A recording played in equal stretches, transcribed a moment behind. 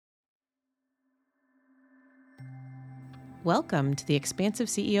Welcome to the Expansive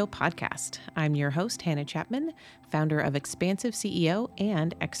CEO podcast. I'm your host, Hannah Chapman, founder of Expansive CEO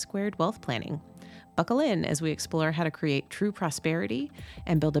and X Squared Wealth Planning. Buckle in as we explore how to create true prosperity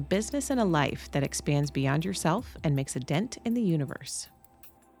and build a business and a life that expands beyond yourself and makes a dent in the universe.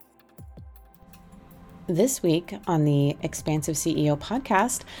 This week on the Expansive CEO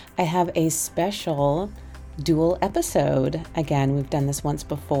podcast, I have a special dual episode. Again, we've done this once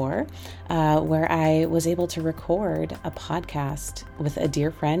before, where I was able to record a podcast with a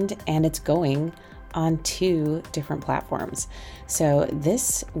dear friend, and it's going on 2 different platforms. So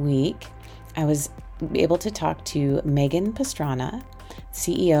this week, I was able to talk to Megan Pastrana,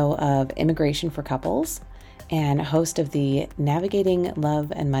 CEO of Immigration for Couples and host of the Navigating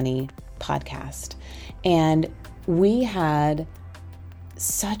Love and Money podcast. And we had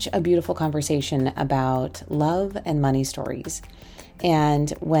such a beautiful conversation about love and money stories.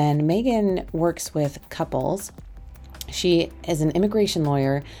 And when Megan works with couples, she is an immigration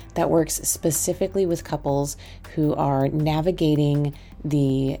lawyer that works specifically with couples who are navigating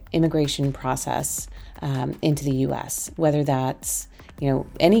the immigration process into the U.S., whether that's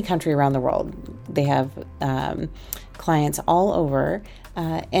any country around the world. They have clients all over,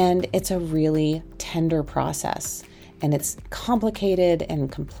 and it's a really tender process. And it's complicated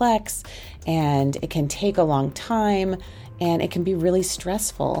and complex, and it can take a long time, and it can be really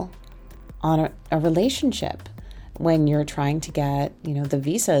stressful on a relationship when you're trying to get, the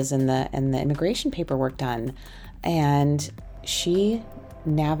visas and the immigration paperwork done. And she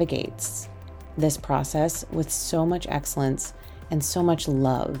navigates this process with so much excellence and so much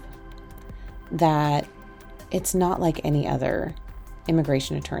love that it's not like any other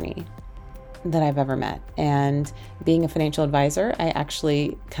immigration attorney that I've ever met. And being a financial advisor, I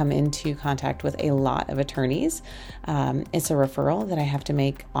actually come into contact with a lot of attorneys. It's a referral that I have to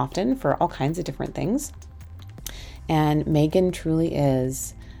make often for all kinds of different things. And Megan truly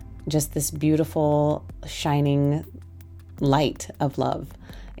is just this beautiful, shining light of love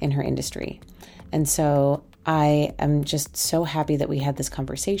in her industry. And so I am just so happy that we had this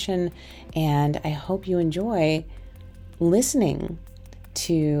conversation, and I hope you enjoy listening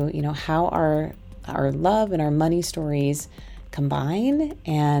to how our love and our money stories combine,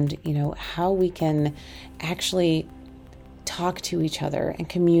 and how we can actually talk to each other and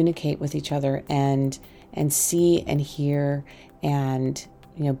communicate with each other and see and hear and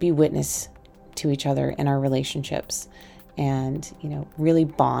be witness to each other in our relationships, and really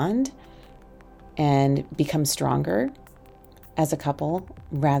bond and become stronger as a couple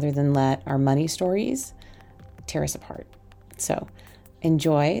rather than let our money stories tear us apart. So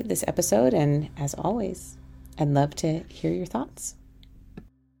enjoy this episode, and as always, I'd love to hear your thoughts.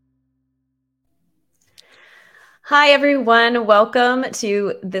 Hi, everyone. Welcome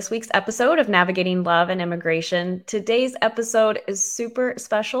to this week's episode of Navigating Love and Immigration. Today's episode is super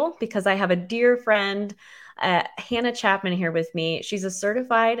special because I have a dear friend, Hannah Chapman, here with me. She's a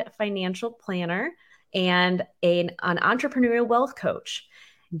certified financial planner and an entrepreneurial wealth coach.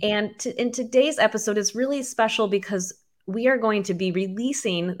 And in today's episode is really special because we are going to be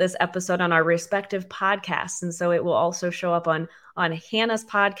releasing this episode on our respective podcasts. And so it will also show up on Hannah's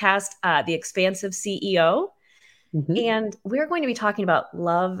podcast, The Expansive CEO. Mm-hmm. And we're going to be talking about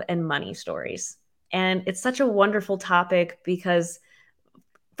love and money stories. And it's such a wonderful topic because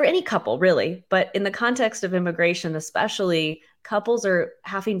for any couple, really, but in the context of immigration, especially, couples are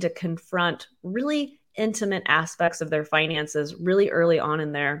having to confront really intimate aspects of their finances really early on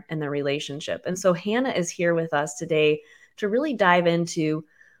in their relationship. And so Hannah is here with us today to really dive into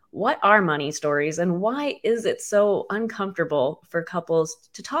what are money stories and why is it so uncomfortable for couples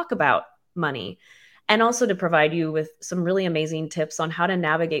to talk about money, and also to provide you with some really amazing tips on how to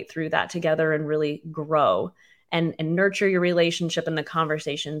navigate through that together and really grow and nurture your relationship and the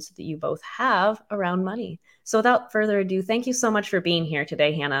conversations that you both have around money. So without further ado, thank you so much for being here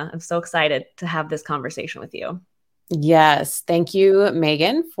today, Hannah. I'm so excited to have this conversation with you. Yes. Thank you,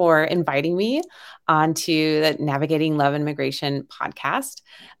 Megan, for inviting me onto the Navigating Love and Immigration podcast.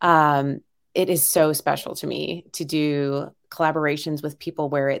 It is so special to me to do collaborations with people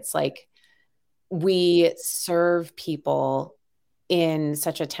where it's like we serve people in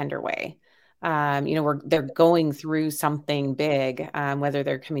such a tender way. They're going through something big, whether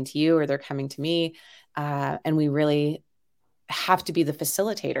they're coming to you or they're coming to me. And we really have to be the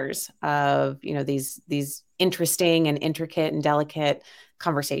facilitators of, these interesting and intricate and delicate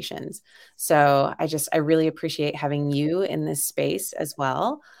conversations. So I really appreciate having you in this space as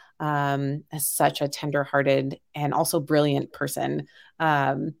well. As such a tenderhearted and also brilliant person,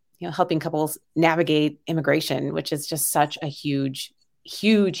 helping couples navigate immigration, which is just such a huge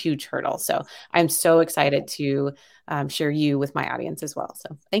huge hurdle. So I'm so excited to share you with my audience as well.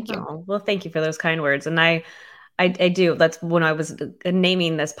 So thank you. Oh, well, thank you for those kind words. And I do. That's when I was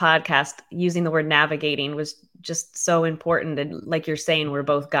naming this podcast, using the word navigating was just so important. And like you're saying, we're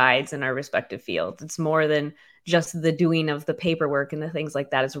both guides in our respective fields. It's more than just the doing of the paperwork and the things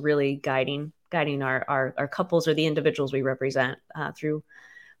like that. It's really guiding our couples or the individuals we represent through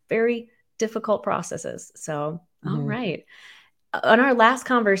very difficult processes. So, all Mm-hmm. right. On our last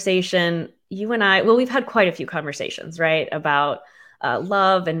conversation, you and I, well, we've had quite a few conversations, right, about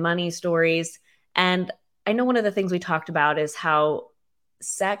love and money stories. And I know one of the things we talked about is how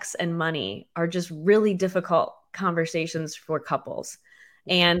sex and money are just really difficult conversations for couples.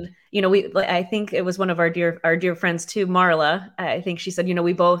 And I think it was one of our dear friends too, Marla. I think she said,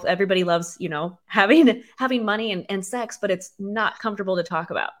 we both, everybody loves, having money and sex, but it's not comfortable to talk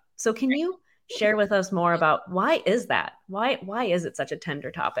about. So can you share with us more about why is that? Why is it such a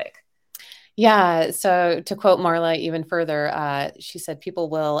tender topic? Yeah. So to quote Marla even further, she said people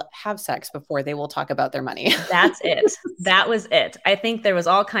will have sex before they will talk about their money. That's it. That was it. I think there was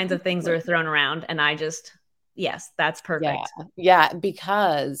all kinds of things that were thrown around, and yes, that's Yeah. perfect. Yeah.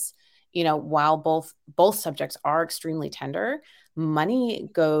 Because, while both subjects are extremely tender, money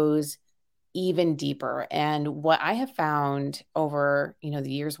goes even deeper. And what I have found over, the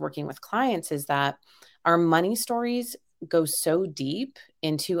years working with clients is that our money stories go so deep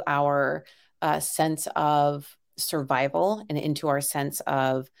into our sense of survival and into our sense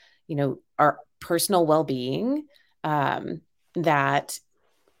of, our personal well-being, that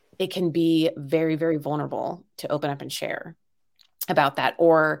it can be very, very vulnerable to open up and share about that,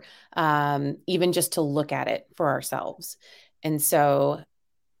 or even just to look at it for ourselves. And so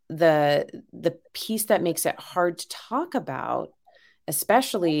the piece that makes it hard to talk about,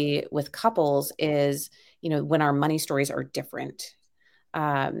 especially with couples, is when our money stories are different.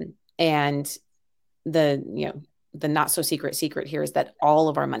 And the not so secret here is that all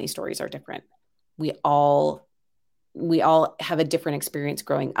of our money stories are different. We all have a different experience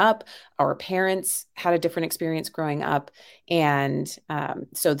growing up. Our parents had a different experience growing up. And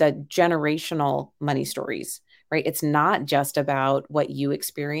so the generational money stories, right? It's not just about what you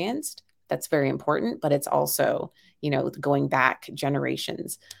experienced. That's very important, but it's also, going back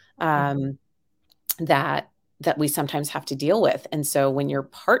generations, um, that that we sometimes have to deal with. And so when your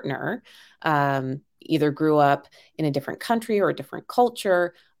partner either grew up in a different country or a different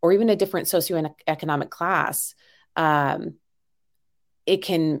culture or even a different socioeconomic class, um, it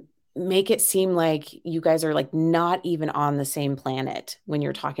can make it seem like you guys are like not even on the same planet when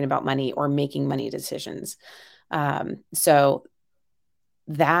you're talking about money or making money decisions. So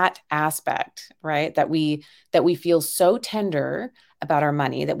that aspect, right, that we feel so tender about our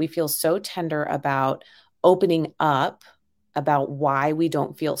money, that we feel so tender about opening up about why we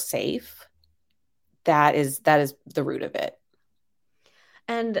don't feel safe, that is the root of it.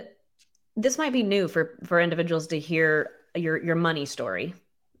 And this might be new for individuals to hear your money story.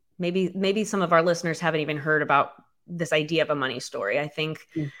 Maybe some of our listeners haven't even heard about this idea of a money story. I think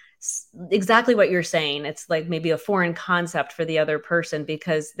exactly what you're saying. It's like maybe a foreign concept for the other person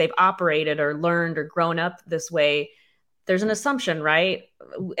because they've operated or learned or grown up this way. There's an assumption, right?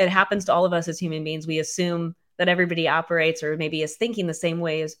 It happens to all of us as human beings. We assume that everybody operates or maybe is thinking the same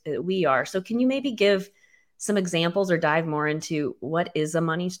way as we are. So can you maybe give some examples or dive more into what is a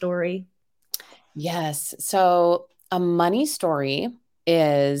money story? Yes. So a money story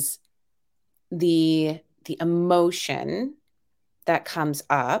is the emotion that comes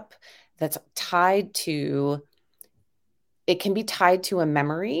up that's tied to, it can be tied to a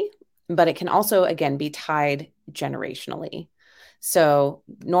memory, but it can also, again, be tied generationally. So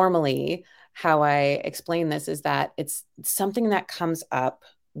normally, how I explain this is that it's something that comes up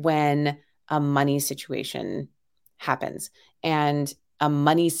when a money situation happens. And a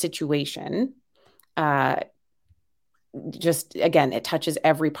money situation, uh, just again, it touches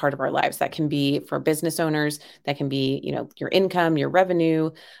every part of our lives. That can be for business owners, that can be, your income, your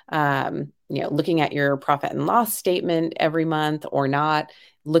revenue, looking at your profit and loss statement every month or not,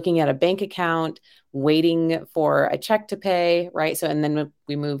 looking at a bank account, waiting for a check to pay, right? So, and then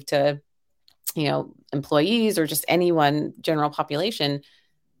we move to, employees or just anyone, general population,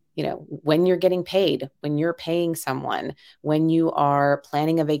 when you're getting paid, when you're paying someone, when you are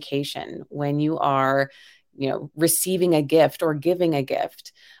planning a vacation, when you are, receiving a gift or giving a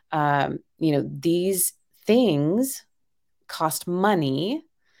gift, these things cost money,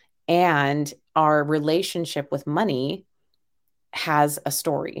 and our relationship with money has a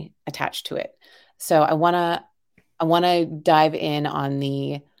story attached to it. So I want to dive in on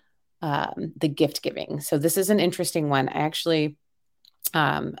the gift giving. So this is an interesting one. I actually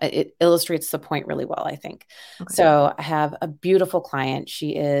It illustrates the point really well, I think. Okay. So I have a beautiful client.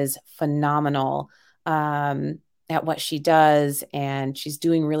 She is phenomenal at what she does, and she's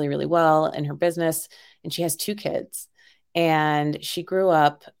doing really, really well in her business. And she has two kids, and she grew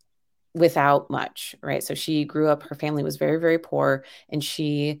up without much, right? So she grew up, her family was very, very poor, and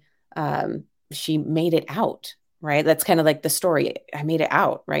she made it out, right? That's kind of like the story. I made it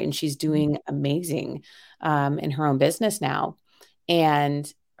out, right? And she's doing amazing in her own business now.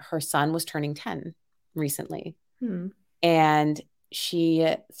 And her son was turning 10 recently. Hmm. And she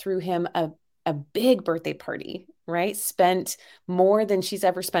threw him a big birthday party, right? Spent more than she's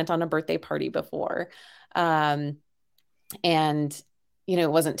ever spent on a birthday party before. Um, and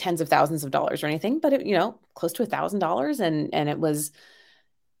it wasn't tens of thousands of dollars or anything, but it, close to $1,000. And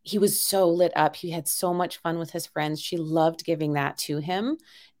he was so lit up. He had so much fun with his friends. She loved giving that to him.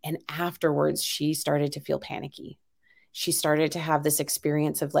 And afterwards, she started to feel panicky. She started to have this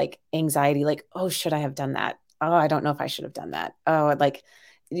experience of like anxiety, like, oh, should I have done that? Oh, I don't know if I should have done that. Oh, like,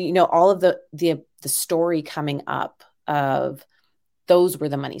 all of the story coming up of those were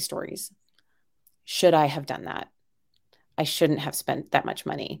the money stories. Should I have done that? I shouldn't have spent that much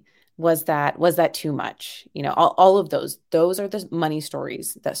money. Was that too much? All of those are the money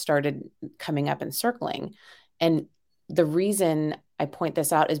stories that started coming up and circling. And the reason I point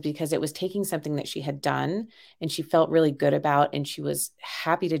this out is because it was taking something that she had done and she felt really good about and she was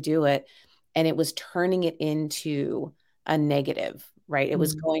happy to do it, and it was turning it into a negative, right? It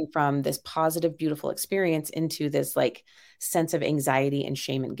was going from this positive, beautiful experience into this like sense of anxiety and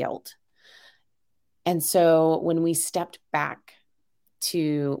shame and guilt. And so when we stepped back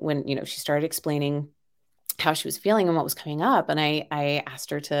to when, she started explaining how she was feeling and what was coming up, and I asked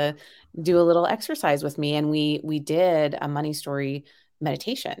her to do a little exercise with me, and we did a money story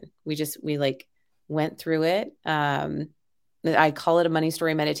meditation. We like went through it. I call it a money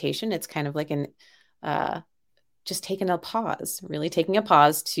story meditation. It's kind of like an just taking a pause, really taking a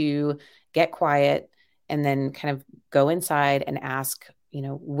pause to get quiet and then kind of go inside and ask,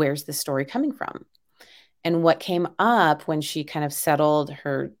 where's the story coming from? And what came up when she kind of settled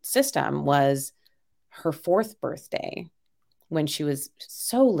her system was her fourth birthday when she was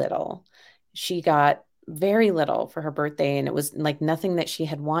so little. She got very little for her birthday, and it was like nothing that she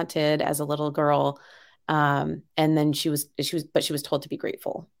had wanted as a little girl. And then but she was told to be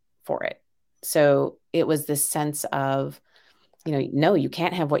grateful for it. So it was this sense of, no, you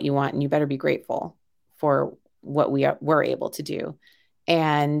can't have what you want, and you better be grateful for what we're able to do.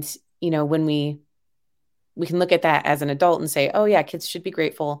 And, when we can look at that as an adult and say, oh yeah, kids should be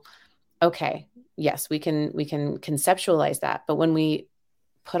grateful. Okay. Yes, we can conceptualize that. But when we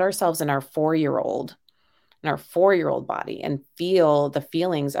put ourselves in our 4-year-old body and feel the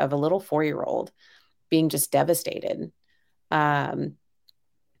feelings of a little 4-year-old being just devastated,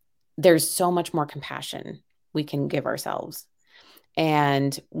 there's so much more compassion we can give ourselves.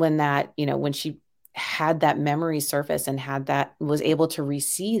 And when she had that memory surface and was able to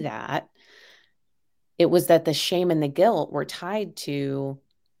receive that, it was that the shame and the guilt were tied to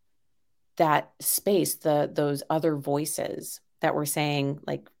that space, those other voices that were saying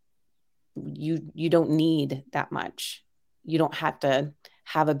like, you don't need that much. You don't have to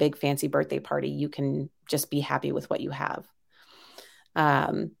have a big fancy birthday party. You can just be happy with what you have.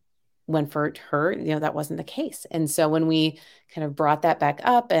 When for her, that wasn't the case. And so when we kind of brought that back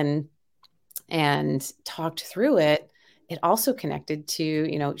up and talked through it, it also connected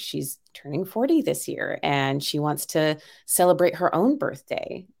to, she's turning 40 this year and she wants to celebrate her own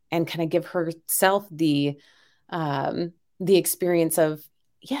birthday and kind of give herself the experience of,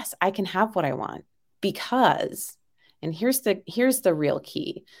 yes, I can have what I want because, and here's the real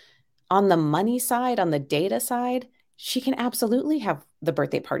key. On the money side, on the data side, she can absolutely have the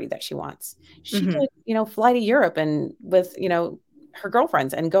birthday party that she wants. She Mm-hmm. could, fly to Europe and with, her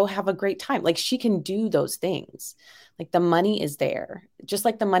girlfriends and go have a great time. Like she can do those things. Like the money is there, just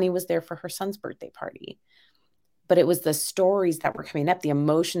like the money was there for her son's birthday party. But it was the stories that were coming up, the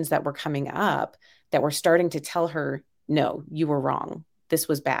emotions that were coming up that were starting to tell her, no, you were wrong. This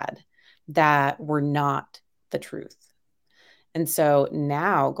was bad. That were not the truth. And so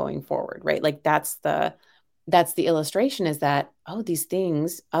now going forward, right? Like that's the illustration, is that, oh, these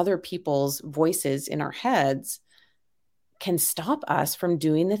things, other people's voices in our heads can stop us from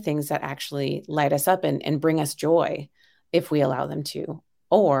doing the things that actually light us up and bring us joy if we allow them to.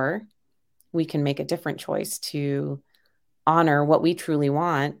 Or we can make a different choice to honor what we truly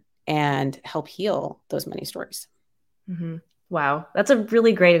want and help heal those money stories. Mm-hmm. Wow. That's a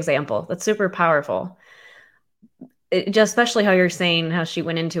really great example. That's super powerful. Just especially how you're saying how she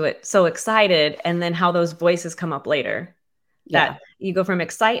went into it so excited and then how those voices come up later. Yeah. that you go from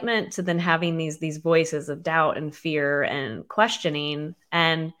excitement to then having these voices of doubt and fear and questioning.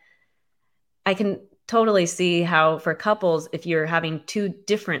 And I can totally see how for couples, if you're having two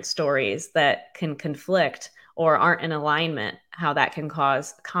different stories that can conflict or aren't in alignment, how that can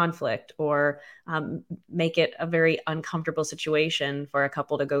cause conflict or make it a very uncomfortable situation for a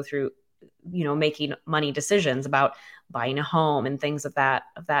couple to go through, making money decisions about buying a home and things of that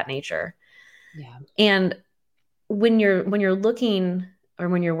nature. Yeah. And when you're looking or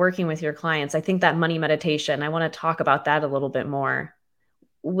when you're working with your clients, I think that money meditation, I want to talk about that a little bit more.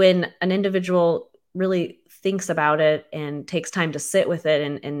 When an individual really thinks about it and takes time to sit with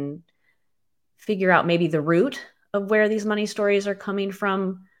it and figure out maybe the root of where these money stories are coming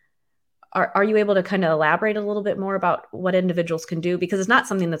from, are you able to kind of elaborate a little bit more about what individuals can do? Because it's not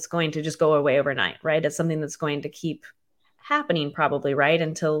something that's going to just go away overnight, right? It's something that's going to keep happening probably, right?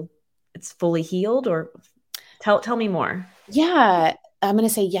 Until it's fully healed. Or tell me more. Yeah. I'm going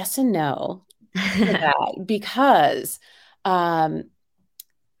to say yes and no to that because um,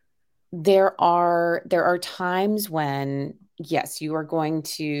 there are times when, yes, you are going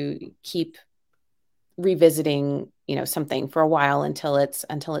to keep revisiting, something for a while until it's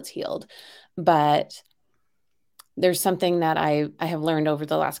healed. But there's something that I have learned over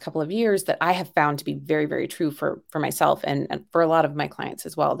the last couple of years that I have found to be very, very true for myself and for a lot of my clients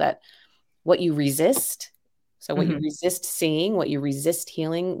as well, that what you resist, so what you Mhm. resist seeing, what you resist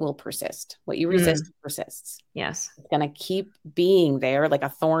healing will persist. What you resist Mm, persists. yes. It's going to keep being there like a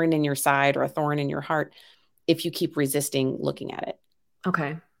thorn in your side or a thorn in your heart if you keep resisting looking at it.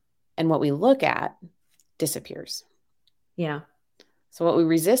 Okay. And what we look at disappears. Yeah. So what we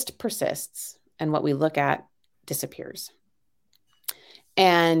resist persists, and what we look at disappears.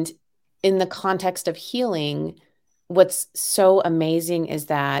 And in the context of healing, what's so amazing is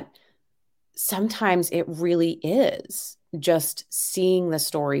that sometimes it really is just seeing the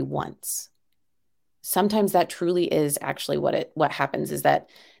story once. Sometimes that truly is actually what happens, is that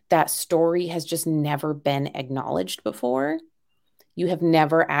story has just never been acknowledged before. You have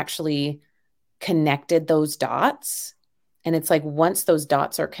never actually connected those dots. And it's like once those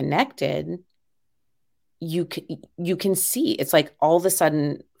dots are connected, you can see. It's like all of a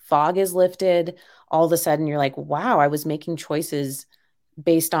sudden fog is lifted. All of a sudden you're like, wow, I was making choices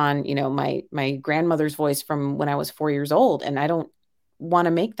based on, my grandmother's voice from when I was 4 years old, and I don't want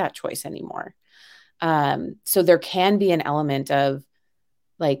to make that choice anymore. So there can be an element of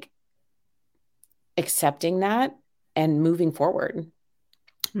like accepting that and moving forward.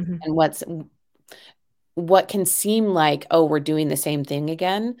 Mhm. And what can seem like, oh, we're doing the same thing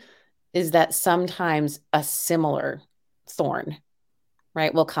again, is that sometimes a similar thorn,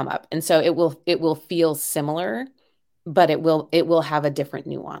 right, will come up. And so it will feel similar, but it will have a different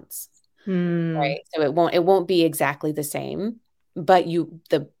nuance, Mm, right? So it won't be exactly the same, but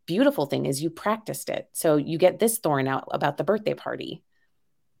the beautiful thing is you practiced it. So you get this thorn out about the birthday party,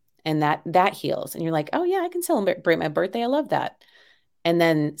 and that heals, and you're like, oh yeah, I can celebrate my birthday. I love that. And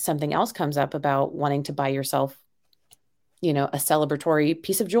then something else comes up about wanting to buy yourself, a celebratory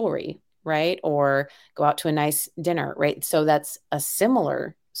piece of jewelry, right? Or go out to a nice dinner, right? So that's a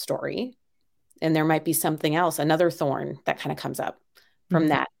similar story. And there might be something else, another thorn that kind of comes up from mhm.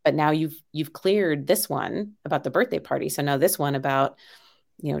 that. But now you've cleared this one about the birthday party. So now this one about,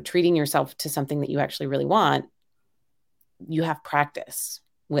 treating yourself to something that you actually really want, you have practice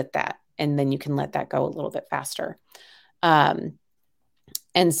with that. And then you can let that go a little bit faster. Um,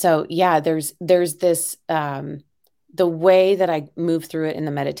 and so, yeah, there's this, the way that I move through it in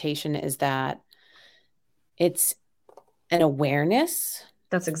the meditation is that it's an awareness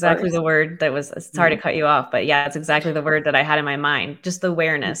That's exactly the first. word that was, sorry to cut you off, but yeah, it's exactly the word that I had in my mind. Just the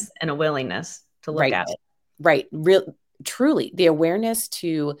awareness and a willingness to look Right. at it. Right. Truly the awareness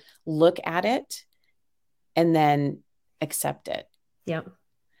to look at it and then accept it. Yep.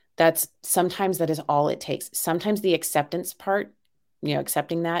 That is all it takes. Sometimes the acceptance part,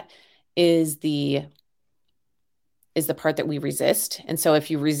 accepting that is the part that we resist. And so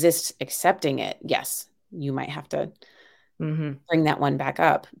if you resist accepting it, yes, you might have to Hmm. bring that one back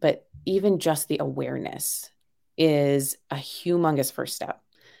up. But even just the awareness is a humongous first step,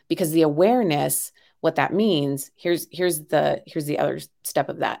 because the awareness, what that means, here's the other step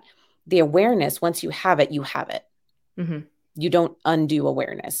of that. The awareness, once you have it, you have it. Hmm. You don't undo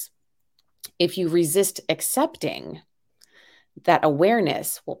awareness. If you resist accepting, that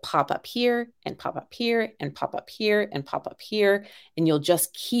awareness will pop up here and pop up here and pop up here and pop up here. And you'll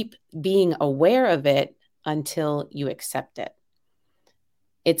just keep being aware of it until you accept it.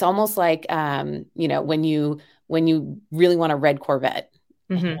 It's almost like, when you really want a red Corvette,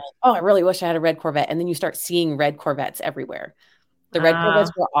 And you're Mm-hmm. like, oh, I really wish I had a red Corvette. And then you start seeing red Corvettes everywhere. The red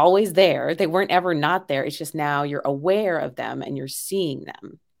Corvettes Ah, were always there. They weren't ever not there. It's just now you're aware of them and you're seeing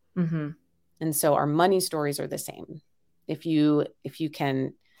them. mm-hmm. And so our money stories are the same. If you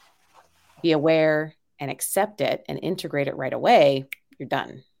can be aware and accept it and integrate it right away, you're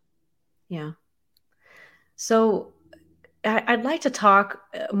done. Yeah. So I'd like to talk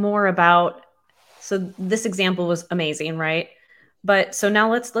more about. So this example was amazing, right? But so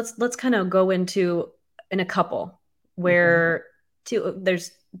now let's kind of go into in a couple Okay. where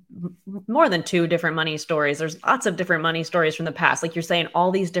there's more than two different money stories. There's lots of different money stories from the past, like you're saying,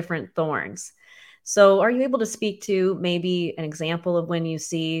 all these different thorns. So are you able to speak to maybe an example of when you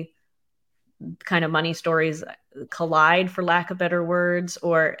see kind of money stories collide, for lack of better words,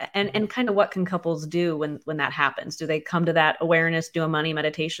 or and kind of what can couples do when that happens? Do they come to that awareness, do a money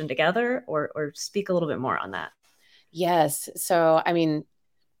meditation together, or speak a little bit more on that? Yes. So, I mean,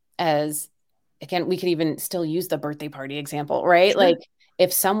 as again, we could even still use the birthday party example, right? Sure. Like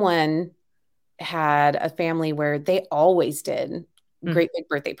if someone had a family where they always did Mm, great big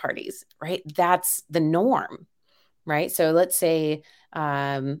birthday parties, right? That's the norm, right? So let's say,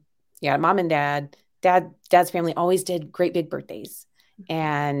 yeah, mom and dad's family always did great big birthdays,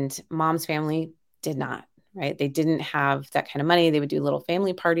 and mom's family did not, right? They didn't have that kind of money. They would do little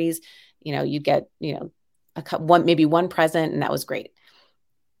family parties. You'd get, maybe one present, and that was great.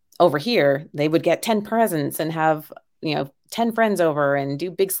 Over here, they would get 10 presents and have, 10 friends over and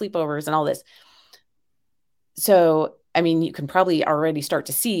do big sleepovers and all this. So, I mean, you can probably already start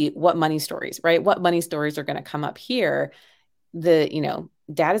to see what money stories, right? What money stories are going to come up here.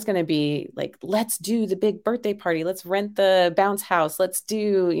 Dad is going to be like, let's do the big birthday party. Let's rent the bounce house. Let's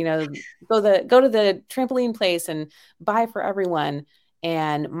do, go to the trampoline place and buy for everyone.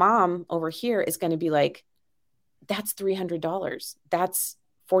 And mom over here is going to be like, that's $300. That's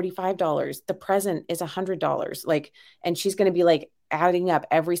 $45. The present is $100. Like, and she's going to be like adding up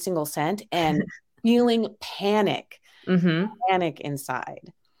every single cent and feeling mm-hmm. panic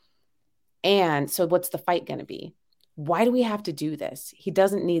inside. And so what's the fight going to be? Why do we have to do this? He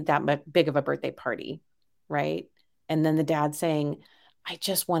doesn't need that much big of a birthday party, right? And then the dad saying, I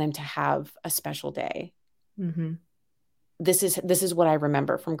just want him to have a special day. Mm-hmm. This is what I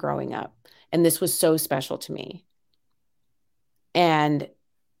remember from growing up. And this was so special to me. And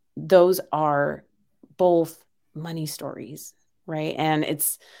those are both money stories, right? And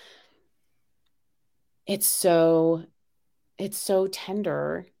it's so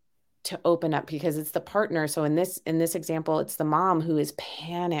tender to open up because it's the partner. So in this example, it's the mom who is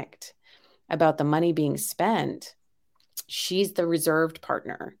panicked about the money being spent. She's the reserved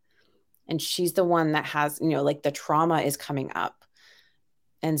partner, and she's the one that has, like the trauma is coming up.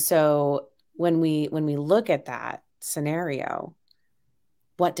 And so when we look at that scenario,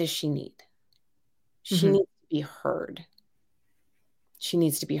 what does she need? She Mm-hmm. needs to be heard. She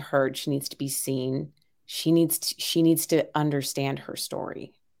needs to be heard. She needs to be seen. She needs to understand her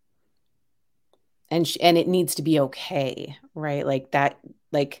story. And it needs to be okay, right? Like that,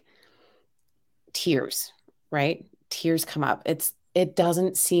 like tears, right? Tears come up. It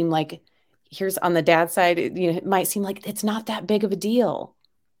doesn't seem like, here's on the dad side, it might seem like it's not that big of a deal,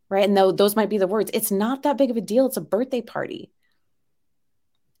 right? And those might be the words. It's not that big of a deal. It's a birthday party.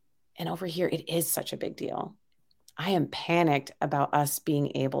 And over here, it is such a big deal. I am panicked about us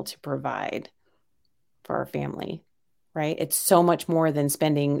being able to provide for our family, right? It's so much more than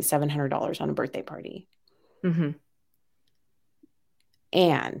spending $700 on a birthday party. Mm-hmm.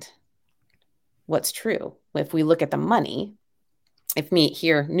 And what's true, if we look at the money, if me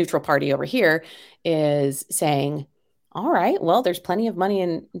here, neutral party over here, is saying, all right, well, there's plenty of money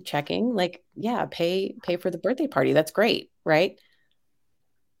in checking. Like, yeah, pay for the birthday party. That's great, right?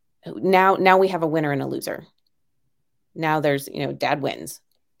 Now we have a winner and a loser. Now there's, dad wins.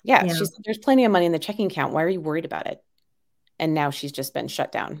 Yeah, Yeah. there's plenty of money in the checking account. Why are you worried about it? And now she's just been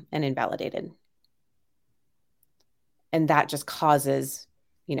shut down and invalidated. And that just causes,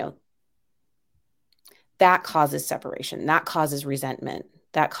 that causes separation. That causes resentment.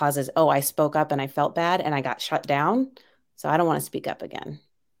 That causes, oh, I spoke up and I felt bad and I got shut down. So I don't want to speak up again.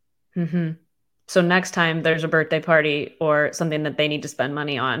 Mm-hmm. So next time there's a birthday party or something that they need to spend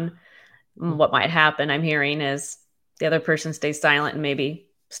money on, what might happen, I'm hearing, is the other person stays silent and maybe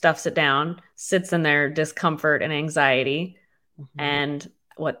stuffs it down, sits in their discomfort and anxiety Mm-hmm. and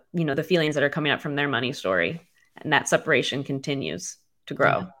the feelings that are coming up from their money story. And that separation continues to Yeah.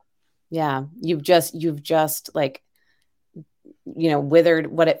 grow. Yeah. You've just like, withered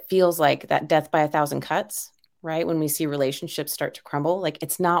what it feels like, that death by a thousand cuts, right? When we see relationships start to crumble, like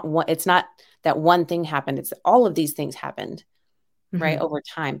it's not that one thing happened. It's all of these things happened. right? Mm-hmm. Over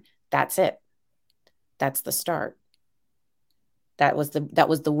time. That's it. That's the start. That was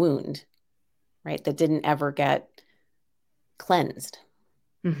the wound, right? That didn't ever get cleansed.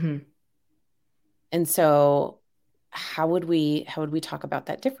 Mm-hmm. And so how would we talk about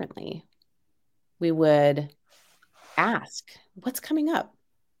that differently? We would ask, what's coming up?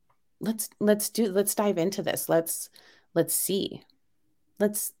 Let's dive into this. Let's see.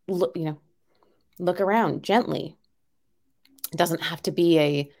 Let's look around gently. It doesn't have to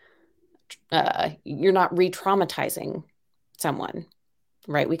be you're not re-traumatizing someone,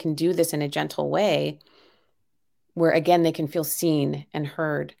 right? We can do this in a gentle way where again they can feel seen and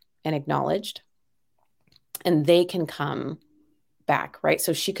heard and acknowledged, and they can come back, right?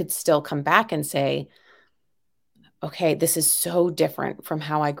 So she could still come back and say, okay, this is so different from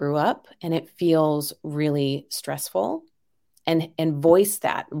how I grew up and it feels really stressful, and voice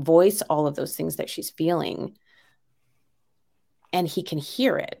all of those things that she's feeling, and he can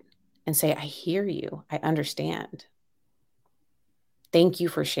hear it and say, I hear you, I understand. Thank you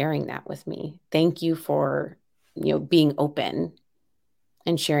for sharing that with me. Thank you for, being open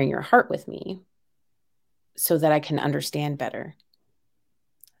and sharing your heart with me so that I can understand better.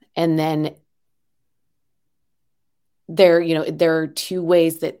 And then there are two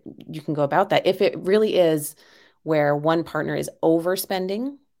ways that you can go about that. If it really is where one partner is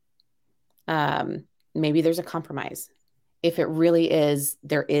overspending, um, maybe there's a compromise. If it really is,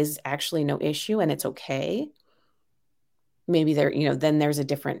 there is actually no issue and it's okay, maybe then there's a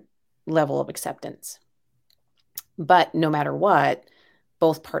different level of acceptance. But no matter what,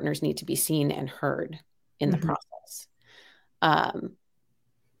 both partners need to be seen and heard in the Mm-hmm. process. Um,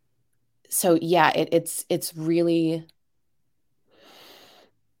 so yeah, it's really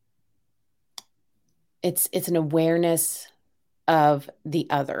it's an awareness of the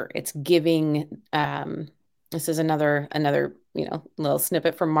other. It's giving this is another little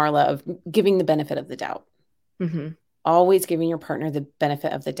snippet from Marla of giving the benefit of the doubt. Mm-hmm. Always giving your partner the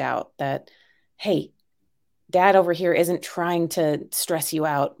benefit of the doubt that, hey, dad over here isn't trying to stress you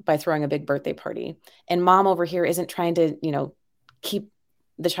out by throwing a big birthday party, and mom over here isn't trying to keep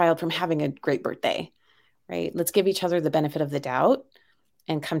the child from having a great birthday, right? Let's give each other the benefit of the doubt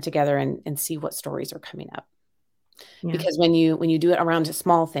and come together and see what stories are coming up. Yeah. Because when you do it around a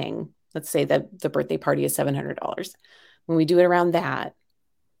small thing, let's say that the birthday party is $700. When we do it around that,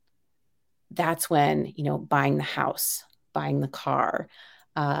 that's when, buying the house, buying the car,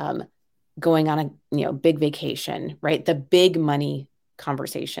 um, going on a, big vacation, right? The big money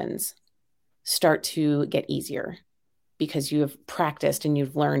conversations start to get easier because you have practiced and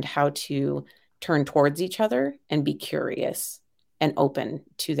you've learned how to turn towards each other and be curious and open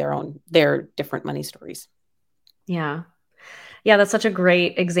to their different money stories. Yeah. Yeah, that's such a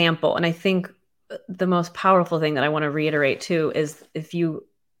great example. And I think the most powerful thing that I want to reiterate too is if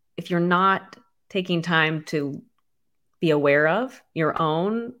you're not taking time to be aware of your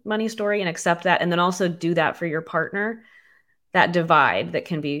own money story and accept that, and then also do that for your partner, that divide that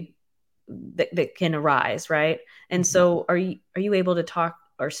can arise, right? And Mhm. so are you able to talk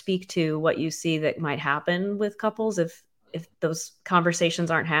or speak to what you see that might happen with couples if those conversations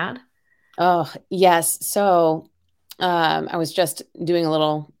aren't had? Oh, yes. So I was just doing a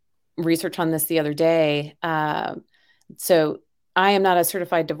little research on this the other day. So I am not a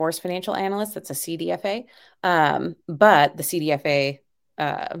certified divorce financial analyst. That's a CDFA. But the CDFA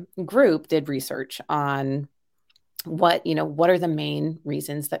group did research on what are the main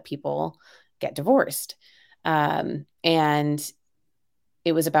reasons that people get divorced. And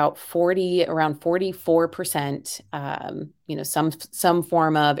it was about around 44%, some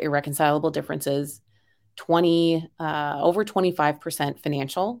form of irreconcilable differences, over 25%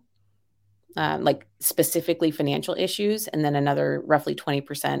 financial, like specifically financial issues, and then another roughly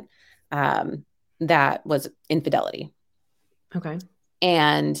 20% that was infidelity. Okay.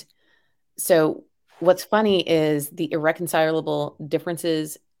 And so what's funny is the irreconcilable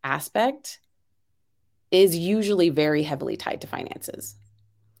differences aspect is usually very heavily tied to finances.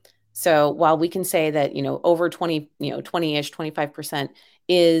 So while we can say that, over 20-ish, 25%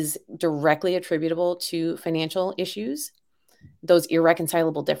 is directly attributable to financial issues, those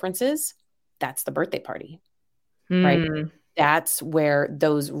irreconcilable differences, that's the birthday party, right? Hmm. That's where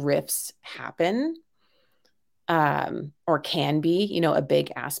those rifts happen, or can be, a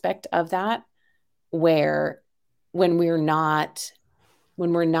big aspect of that, where when we're not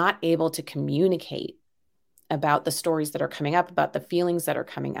able to communicate about the stories that are coming up, about the feelings that are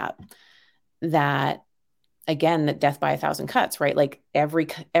coming up, that again, that death by a thousand cuts, right? Like every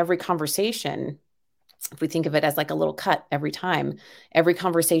conversation, if we think of it as like a little cut every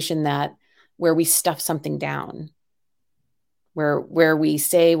conversation that where we stuff something down, where we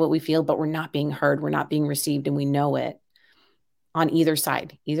say what we feel, but we're not being heard, we're not being received, and we know it on either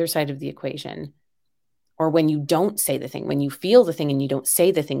side of the equation. Or when you don't say the thing, when you feel the thing and you don't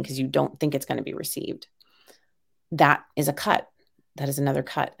say the thing because you don't think it's going to be received, that is a cut. That is another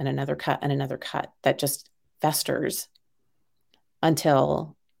cut and another cut and another cut that just festers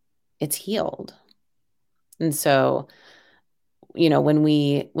until it's healed. And so, when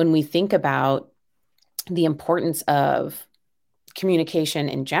we think about the importance of communication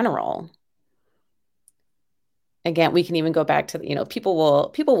in general, again, we can even go back to, people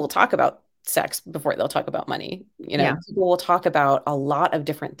will talk about sex before they'll talk about money. Yeah. People will talk about a lot of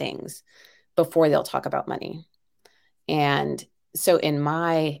different things before they'll talk about money. And so in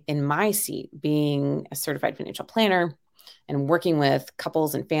my seat, being a certified financial planner and working with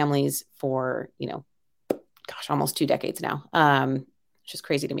couples and families for, almost 2 decades now, which is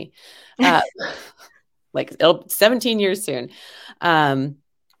crazy to me. Like 17 years soon.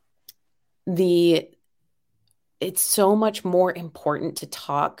 It's so much more important to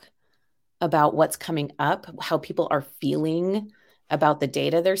talk about what's coming up, how people are feeling about the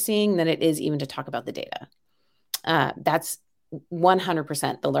data they're seeing, than it is even to talk about the data. That's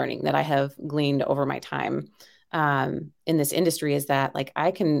 100% the learning that I have gleaned over my time in this industry, is that like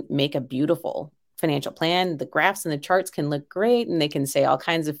I can make a beautiful financial plan. The graphs and the charts can look great and they can say all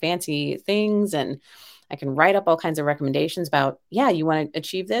kinds of fancy things. And I can write up all kinds of recommendations about, yeah, you want to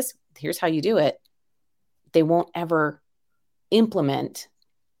achieve this? Here's how you do it. They won't ever implement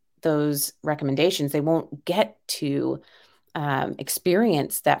those recommendations. They won't get to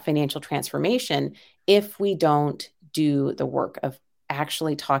experience that financial transformation if we don't do the work of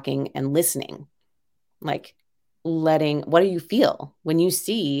actually talking and listening. Like what do you feel when you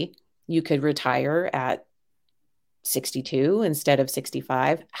see you could retire at 62 instead of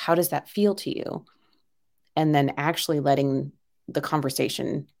 65? How does that feel to you? And then actually letting the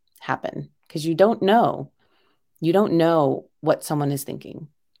conversation happen, because you don't know what someone is thinking.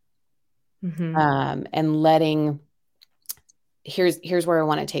 Mm-hmm. And here's where I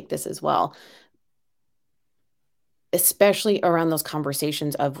want to take this as well, especially around those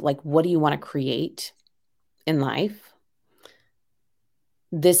conversations of like, what do you want to create in life?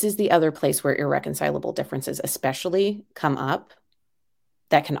 This is the other place where irreconcilable differences especially come up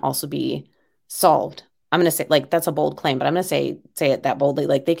that can also be solved. I'm going to say, like, that's a bold claim, but I'm going to say it that boldly.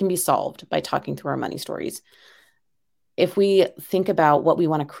 Like, they can be solved by talking through our money stories. If we think about what we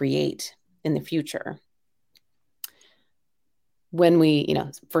want to create in the future, when we,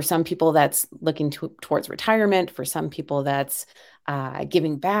 for some people that's looking towards retirement, for some people that's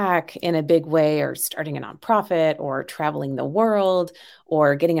giving back in a big way, or starting a nonprofit, or traveling the world,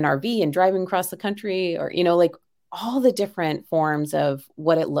 or getting an RV and driving across the country, or, like all the different forms of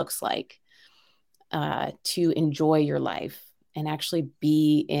what it looks like to enjoy your life and actually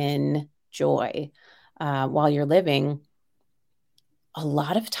be in joy while you're living. A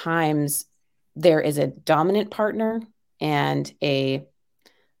lot of times there is a dominant partner and I'm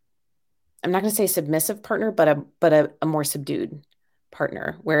not going to say submissive partner, but a more subdued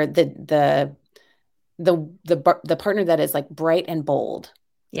partner, where the partner that is like bright and bold.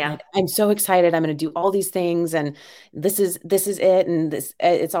 Yeah. Like, I'm so excited. I'm going to do all these things, and this is it, and this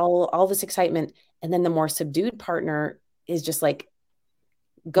it's all this excitement. And then the more subdued partner is just like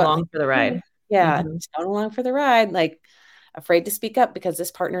Along for the ride. Yeah, Mm-hmm. just going along for the ride, like afraid to speak up because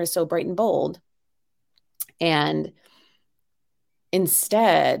this partner is so bright and bold. And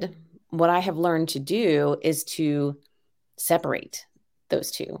instead, what I have learned to do is to separate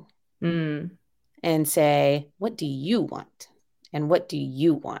those two and say, what do you want? And what do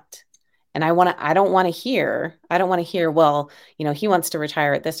you want? And I don't want to hear, well, he wants to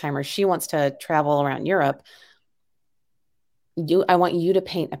retire at this time, or she wants to travel around Europe. I want you to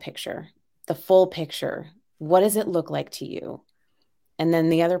paint a picture, the full picture. What does it look like to you? And then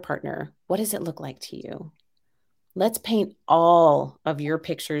the other partner, what does it look like to you? Let's paint all of your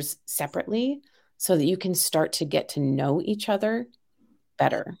pictures separately so that you can start to get to know each other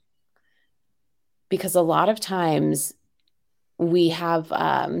better. Because a lot of times we have,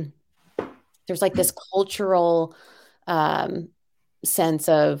 there's like this cultural sense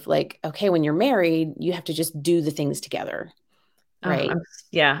of like, okay, when you're married, you have to just do the things together. Right.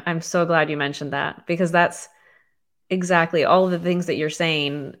 I'm so glad you mentioned that, because that's exactly all of the things that you're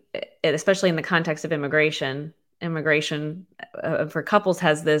saying, especially in the context of immigration. Immigration for couples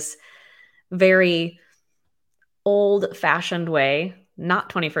has this very old-fashioned way, not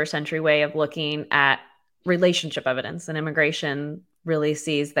 21st century way of looking at relationship evidence. And immigration really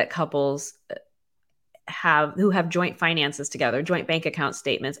sees that couples who have joint finances together, joint bank account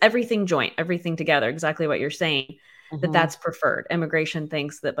statements, everything joint, everything together, exactly what you're saying. that that's preferred. Immigration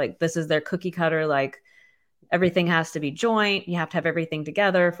thinks that like this is their cookie cutter, like everything has to be joint. You have to have everything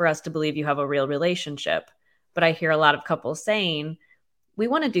together for us to believe you have a real relationship. But I hear a lot of couples saying, we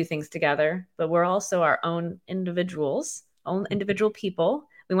want to do things together, but we're also our own individuals, own individual people.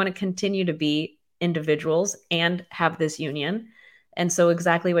 We want to continue to be individuals and have this union. And so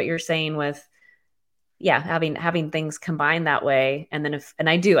exactly what you're saying with, yeah, having things combined that way. And then if, and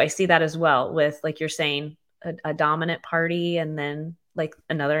I see that as well with, like you're saying, a dominant party and then like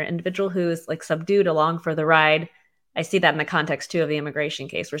another individual who is like subdued along for the ride. I see that in the context too of the immigration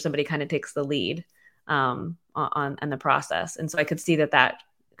case where somebody kind of takes the lead on the process. And so I could see that that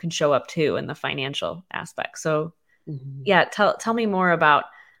could show up too in the financial aspect. So yeah, tell me more about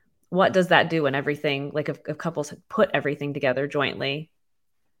what does that do when everything, like if couples put everything together jointly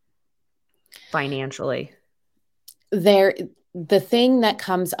financially? The thing that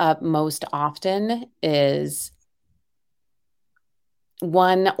comes up most often is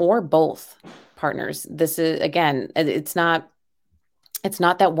one or both partners. This is, again, it's not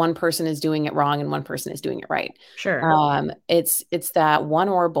that one person is doing it wrong and one person is doing it right. Sure. It's that one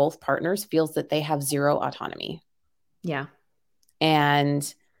or both partners feels that they have zero autonomy. Yeah.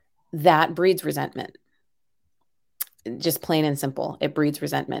 And that breeds resentment. Just plain and simple. It breeds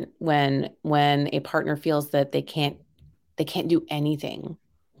resentment when a partner feels that they can't do anything.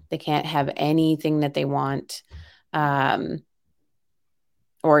 They can't have anything that they want.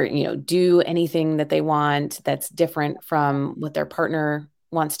 Or, do anything that they want that's different from what their partner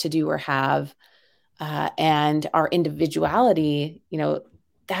wants to do or have. And our individuality,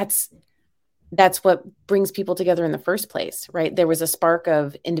 that's what brings people together in the first place, right? There was a spark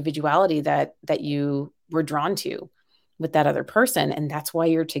of individuality that you were drawn to with that other person. And that's why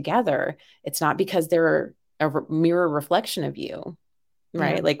you're together. It's not because they're a mirror reflection of you,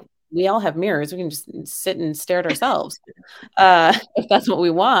 right? Yeah. Like we all have mirrors. We can just sit and stare at ourselves if that's what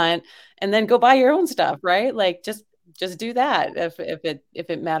we want, and then go buy your own stuff, right? Like just do that if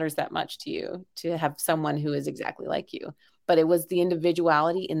it matters that much to you to have someone who is exactly like you. But it was the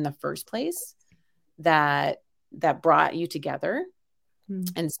individuality in the first place that brought you together.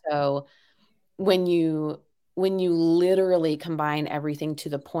 And so when you literally combine everything to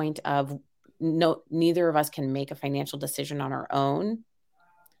the point of neither of us can make a financial decision on our own,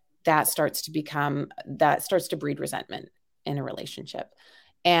 that starts to breed resentment in a relationship.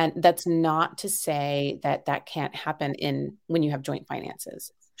 And that's not to say that can't happen when you have joint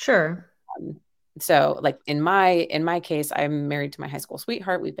finances. Sure. So like in my case, I'm married to my high school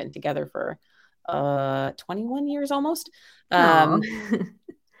sweetheart. We've been together for 21 years almost. Right.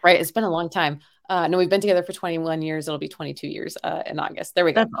 It's been a long time. No, we've been together for 21 years. It'll be 22 years in August. There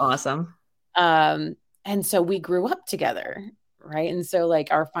we go. That's awesome. And so we grew up together, right? And so like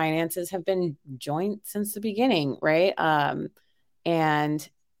our finances have been joint since the beginning, right? And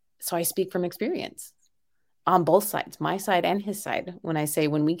so I speak from experience on both sides, my side and his side, when I say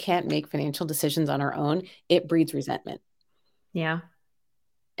when we can't make financial decisions on our own, it breeds resentment. Yeah.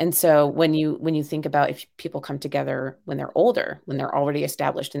 And so when you think about if people come together when they're older, when they're already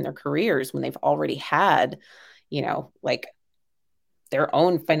established in their careers, when they've already had, like their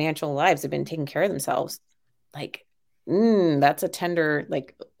own financial lives, have been taking care of themselves, like, that's a tender,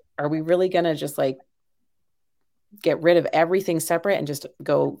 like, are we really going to just like get rid of everything separate and just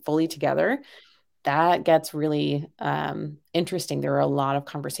go fully together? That gets really interesting. There are a lot of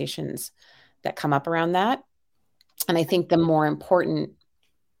conversations that come up around that. And I think the more important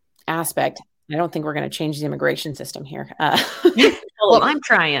aspect, I don't think we're going to change the immigration system here. Well, I'm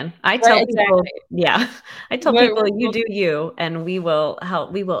trying. I tell right, people, exactly. yeah, I tell people you do you, and we will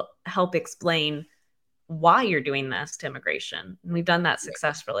help explain why you're doing this to immigration. And we've done that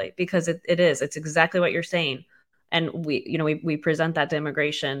successfully because it's exactly what you're saying. And we present that to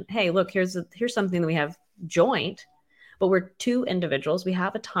immigration. Hey, look, here's something that we have joint, but we're two individuals. We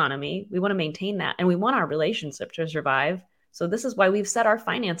have autonomy. We want to maintain that. And we want our relationship to survive. So this is why we've set our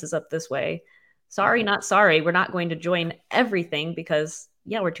finances up this way. Sorry, not sorry. We're not going to join everything because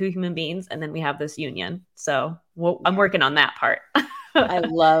we're two human beings and then we have this union. So I'm working on that part. I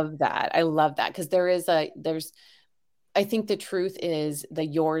love that. Because I think the truth is the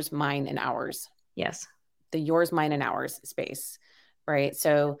yours, mine, and ours. Yes. The yours, mine, and ours space, right?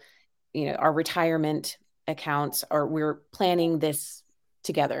 So, our retirement accounts we're planning this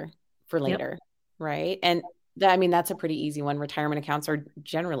together for later, right? And that's a pretty easy one. Retirement accounts are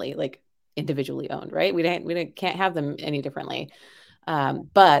generally like individually owned, right? We can't have them any differently.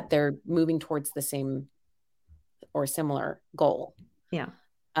 But they're moving towards the same or similar goal. Yeah.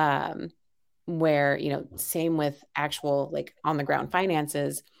 Where, same with actual like on the ground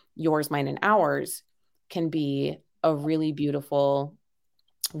finances, yours, mine, and ours can be a really beautiful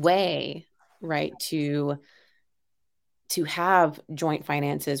way, right, to have joint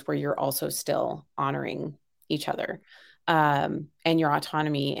finances where you're also still honoring each other, and your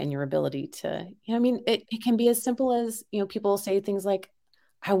autonomy and your ability to, I mean, it can be as simple as, people say things like,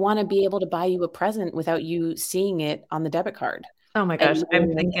 I want to be able to buy you a present without you seeing it on the debit card. Oh my And gosh,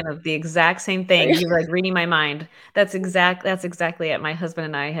 I'm thinking of the exact same thing. You were, like, reading my mind. That's exactly it. My husband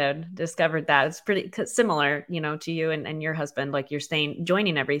and I had discovered that. It's pretty similar, to you and your husband, like you're saying,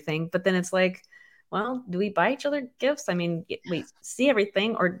 joining everything. But then it's like, well, do we buy each other gifts? I mean, we see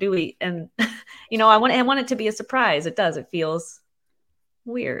everything, or do we? And I want it to be a surprise. It does. It feels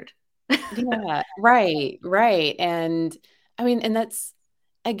weird. Yeah, right, right. And I mean, and that's,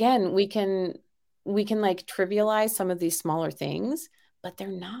 again, we can like trivialize some of these smaller things, but they're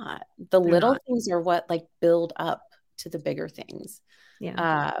not. The They're little not. things are what like build up to the bigger things.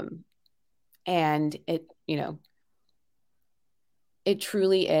 Yeah. Um, and it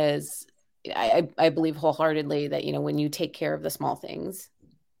truly is. I believe wholeheartedly that, when you take care of the small things,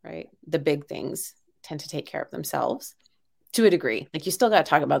 right, the big things tend to take care of themselves to a degree. Like, you still got to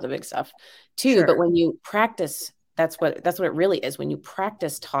talk about the big stuff too, but Sure. when you practice, that's what it really is. When you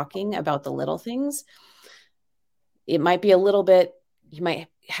practice talking about the little things, it might be a little bit, you might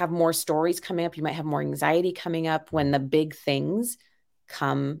have more stories coming up, you might have more anxiety coming up when the big things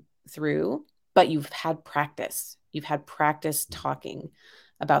come through, but you've had practice talking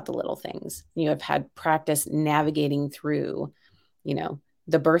about the little things, you have had practice navigating through,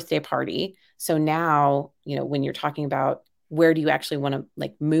 the birthday party. So now, when you're talking about where do you actually want to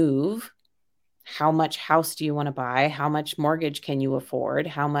like move, how much house do you want to buy, how much mortgage can you afford,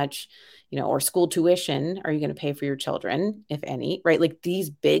 how much, or school tuition are you going to pay for your children, if any, right? Like,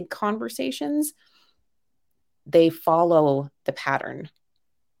 these big conversations, they follow the pattern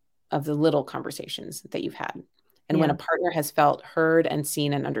of the little conversations that you've had. And when Yeah. a partner has felt heard and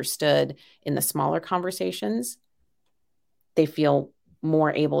seen and understood in the smaller conversations, they feel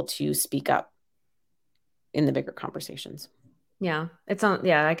more able to speak up in the bigger conversations. Yeah.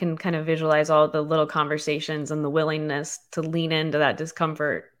 Yeah, I can kind of visualize all the little conversations and the willingness to lean into that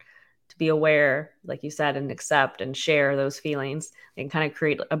discomfort, to be aware, like you said, and accept and share those feelings, and kind of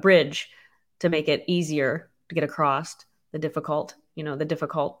create a bridge to make it easier to get across the difficult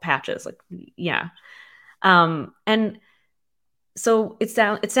patches. Like, yeah. And so it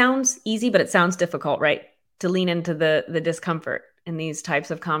sounds easy, but it sounds difficult, right? To lean into the discomfort in these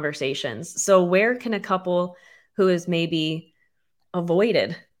types of conversations. So where can a couple who is maybe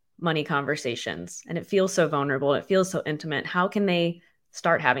avoided money conversations, and it feels so vulnerable, it feels so intimate, how can they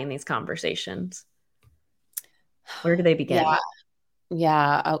start having these conversations? Where do they Yeah. begin?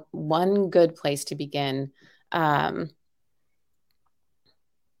 Yeah. One good place to begin. Um,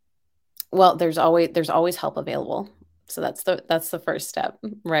 well, there's always help available. So that's the first step,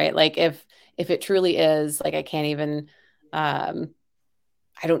 right? Like, if it truly is like, I can't even, um,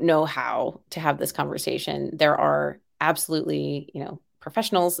 I don't know how to have this conversation, there are absolutely,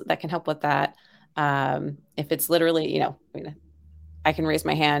 professionals that can help with that. If it's literally, I mean, I can raise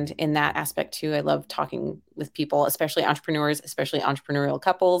my hand in that aspect too. I love talking with people, especially entrepreneurs, especially entrepreneurial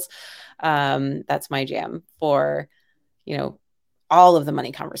couples. That's my jam for, you know, all of the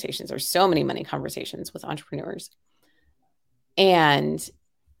money conversations. There's so many money conversations with entrepreneurs. And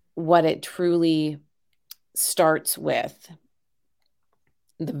what it truly starts with,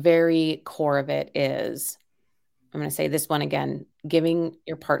 the very core of it is, I'm going to say this one again, giving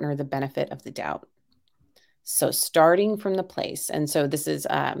your partner the benefit of the doubt. So starting from the place, and so this is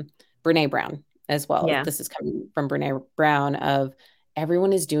Brene Brown as well. Yeah. This is coming from Brene Brown of,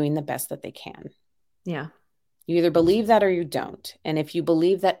 everyone is doing the best that they can. Yeah. You either believe that or you don't. And if you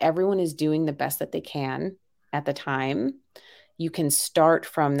believe that everyone is doing the best that they can at the time, you can start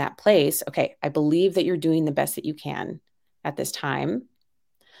from that place. Okay, I believe that you're doing the best that you can at this time.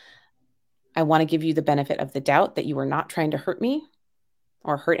 I want to give you the benefit of the doubt that you are not trying to hurt me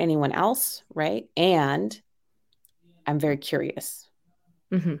or hurt anyone else, right? And I'm very curious.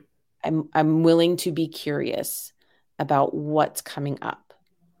 Hmm. I'm willing to be curious about what's coming up.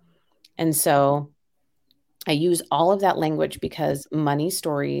 And so I use all of that language because money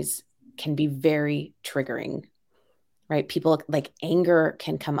stories can be very triggering, right? People, like, anger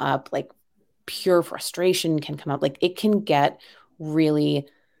can come up, like pure frustration can come up, like it can get really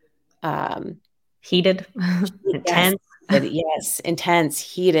um Heated. yes, Intense. yes, intense,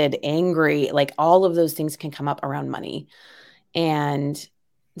 heated, angry, like all of those things can come up around money. And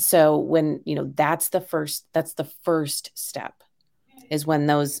so when, that's the first step, is when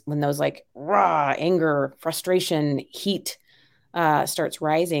those like raw anger, frustration, heat starts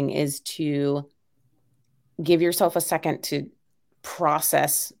rising, is to give yourself a second to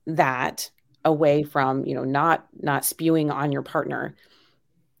process that away from, not spewing on your partner.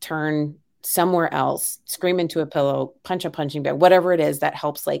 Turn somewhere else, scream into a pillow, punch a punching bag, whatever it is that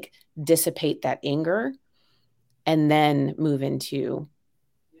helps like dissipate that anger, and then move into,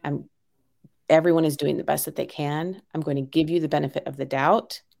 everyone is doing the best that they can. I'm going to give you the benefit of the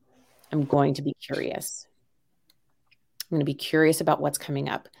doubt. I'm going to be curious. I'm going to be curious about what's coming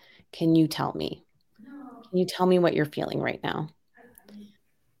up. Can you tell me? Can you tell me what you're feeling right now?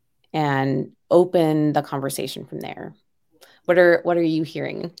 And open the conversation from there. What are you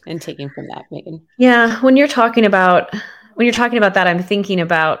hearing and taking from that, Megan? Yeah, when you're talking about that, I'm thinking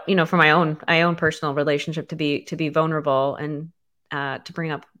about, for my own personal relationship, to be vulnerable, and to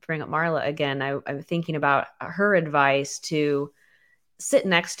bring up Marla again. I'm thinking about her advice to sit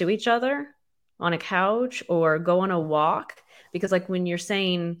next to each other on a couch or go on a walk, because like when you're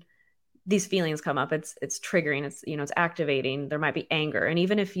saying these feelings come up, it's triggering, it's activating. There might be anger, and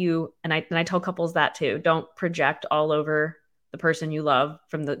even if you, and I tell couples that too, don't project all over the person you love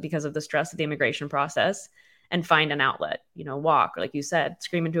because of the stress of the immigration process, and find an outlet, walk, or like you said,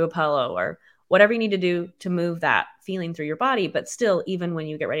 scream into a pillow, or whatever you need to do to move that feeling through your body. But still, even when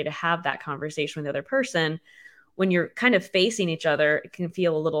you get ready to have that conversation with the other person, when you're kind of facing each other, it can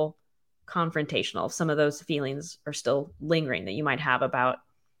feel a little confrontational. Some of those feelings are still lingering that you might have about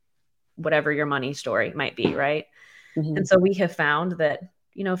whatever your money story might be, right? Mm-hmm. And so we have found that,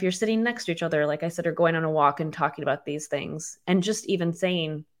 if you're sitting next to each other, like I said, or going on a walk and talking about these things, and just even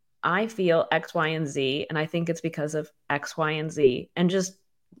saying, I feel X, Y, and Z, and I think it's because of X, Y, and Z, and just,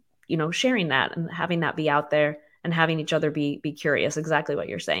 sharing that and having that be out there, and having each other be curious, exactly what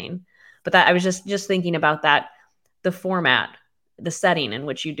you're saying. But that, I was just thinking about that, the format, the setting in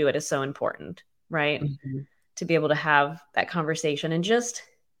which you do it is so important, right? Mm-hmm. To be able to have that conversation, and just,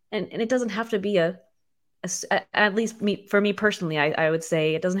 and it doesn't have to be at least for me personally, I would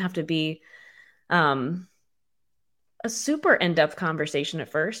say it doesn't have to be a super in-depth conversation at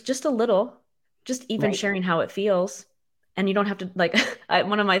first, just a little, just even Right. sharing how it feels. And you don't have to, like,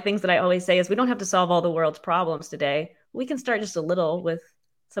 one of my things that I always say is, we don't have to solve all the world's problems today. We can start just a little with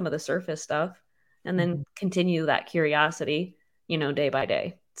some of the surface stuff, and then Mm-hmm. continue that curiosity, day by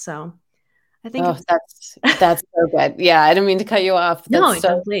day. So I think Oh, that's so good. Yeah, I didn't mean to cut you off. no, That's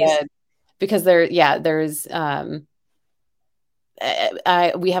so please. good. Because there's we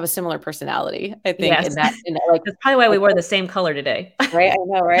have a similar personality, I think, Yes. in that, like, That's probably why we wore the same color today. right? I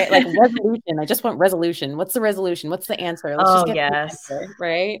know, right? Like resolution. I just want resolution. What's the resolution? What's the answer? Let's just Oh, get to the yes. answer,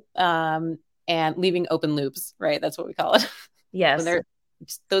 right? And leaving open loops, right? That's what we call it. When Yes.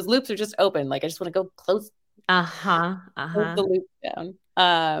 those loops are just open. Like, I just want to go close Uh-huh. the loop down.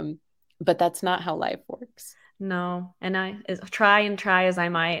 But that's not how life works. No. And I try as I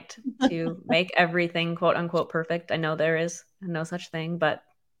might to make everything quote unquote perfect. I know there is no such thing, but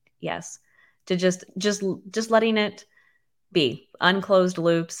yes, to just letting it be unclosed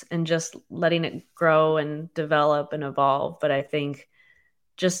loops, and just letting it grow and develop and evolve. But I think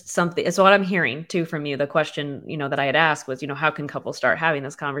just something, it's what I'm hearing too from you. The question, that I had asked was, how can couples start having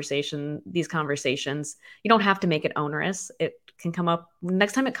these conversations? You don't have to make it onerous. It can come up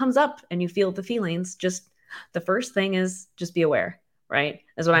next time it comes up and you feel the feelings. Just the first thing is just be aware, right?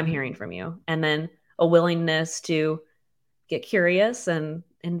 Is what I'm hearing from you. And then a willingness to get curious and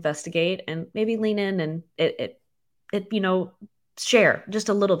investigate, and maybe lean in, and share just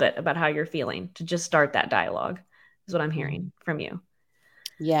a little bit about how you're feeling, to just start that dialogue, is what I'm hearing from you.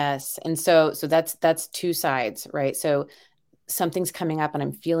 Yes. And so that's two sides, right? So something's coming up and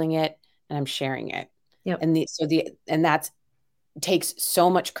I'm feeling it and I'm sharing it. Yep. And that takes so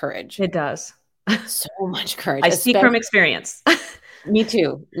much courage. It does. So much courage. I speak from experience. Me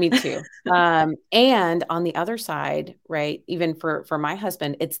too. And on the other side, right, even for my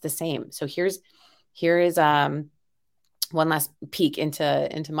husband, it's the same. So here is one last peek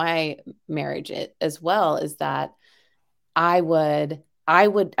into my marriage as well, is that I would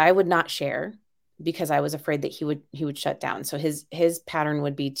not share, because I was afraid that he would shut down. So his pattern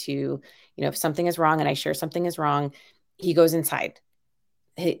would be to, if something is wrong and I share something is wrong, he goes inside.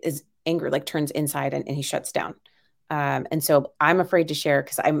 His anger like turns inside, and he shuts down. And so I'm afraid to share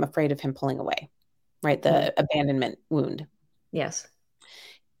because I'm afraid of him pulling away, right? The abandonment wound. Yes.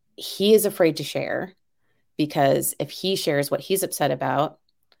 He is afraid to share because if he shares what he's upset about,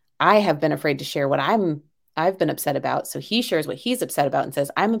 I have been afraid to share what I've been upset about. So he shares what he's upset about and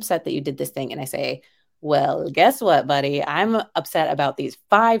says, I'm upset that you did this thing. And I say, well, guess what, buddy? I'm upset about these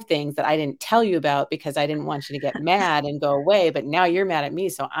 5 things that I didn't tell you about because I didn't want you to get mad and go away. But now you're mad at me.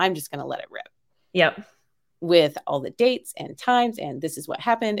 So I'm just going to let it rip. Yep. With all the dates and times, and this is what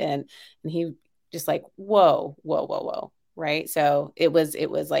happened. And he just like, whoa, whoa, whoa, whoa. Right. So it was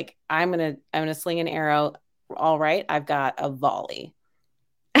like, I'm gonna sling an arrow. All right, I've got a volley.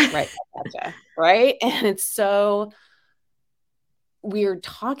 Right. Gotcha. Right. And it's so we're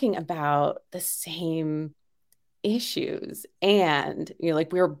talking about the same issues. And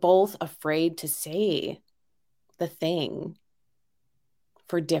like we were both afraid to say the thing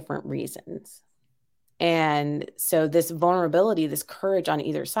for different reasons. And so this vulnerability, this courage on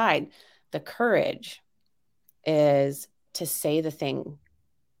either side, the courage is to say the thing.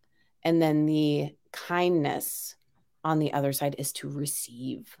 And then the kindness on the other side is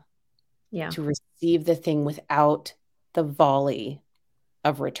Yeah. to receive the thing without the volley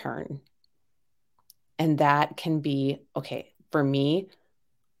of return. And that can be, okay, for me,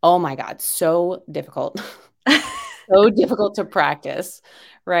 oh my God, so difficult. So difficult to practice,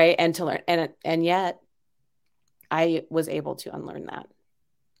 right? And to learn. And yet I was able to unlearn that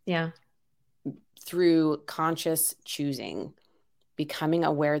Yeah. through conscious choosing, becoming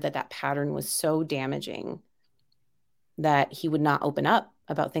aware that that pattern was so damaging that he would not open up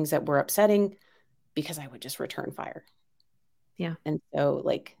about things that were upsetting because I would just return fire. Yeah. And so,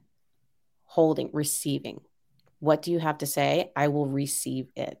 like, receiving. What do you have to say? I will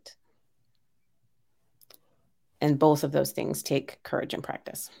receive it. And both of those things take courage and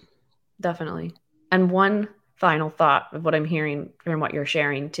practice. Definitely. And one final thought of what I'm hearing from what you're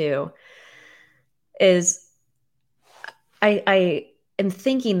sharing too is I am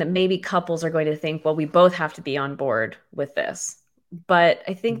thinking that maybe couples are going to think, well, we both have to be on board with this. But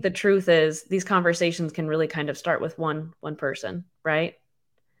I think the truth is these conversations can really kind of start with one person, right?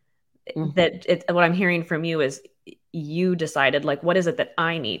 Mm-hmm. What I'm hearing from you is you decided, like, what is it that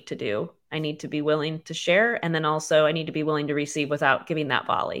I need to do? I need to be willing to share, and then also I need to be willing to receive without giving that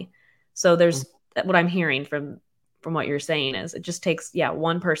volley. So there's what I'm hearing from what you're saying is it just takes, yeah,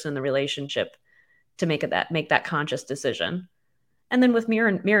 one person in the relationship to make that conscious decision. And then with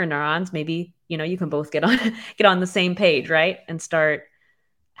mirror neurons, maybe, you can both get on get on the same page, right? And start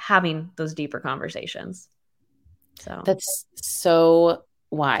having those deeper conversations. So That's so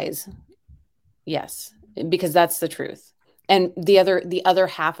wise. Yes, because that's the truth. And the other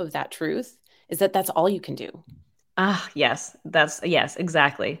half of that truth is that that's all you can do. yes, yes,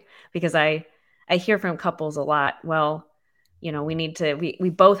 exactly. Because I hear from couples a lot, well, we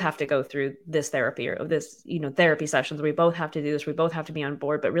both have to go through this therapy or this, therapy sessions. We both have to do this. We both have to be on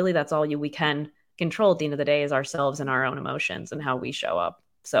board, but really that's all we can control at the end of the day is ourselves and our own emotions and how we show up.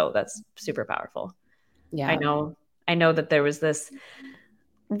 So that's super powerful. I Yeah. know I know that there was this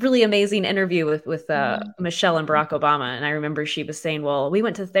really amazing interview with Michelle and Barack Obama, and I remember she was saying, "Well, we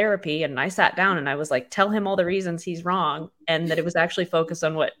went to therapy, and I sat down and I was like, tell him all the reasons he's wrong, and that it was actually focused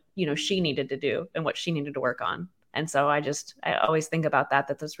on what she needed to do and what she needed to work on." And so I always think about that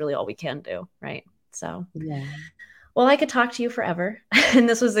that's really all we can do, right? So, Yeah. well, I could talk to you forever, and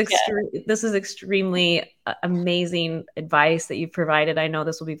Yeah. this is extremely amazing advice that you've provided. I know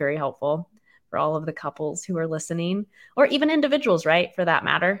this will be very helpful for all of the couples who are listening, or even individuals, right, for that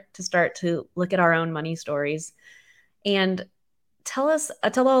matter, to start to look at our own money stories. And tell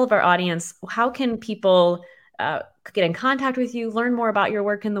all of our audience, how can people get in contact with you, learn more about your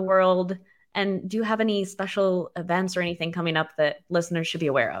work in the world, and do you have any special events or anything coming up that listeners should be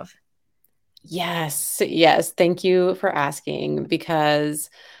aware of? Yes, yes. Thank you for asking because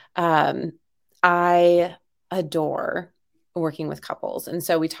um, I adore working with couples. And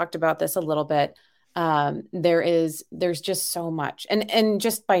so we talked about this a little bit. There's just so much. And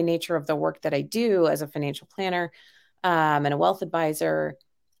just by nature of the work that I do as a financial planner and a wealth advisor,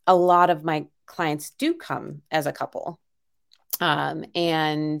 a lot of my clients do come as a couple.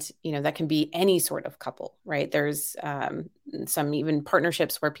 And that can be any sort of couple, right? There's some even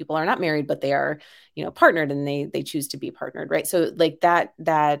partnerships where people are not married, but they are, partnered and they choose to be partnered, right? So like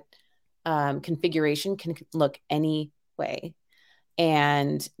that configuration can look any way.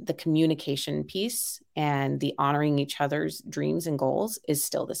 And the communication piece and the honoring each other's dreams and goals is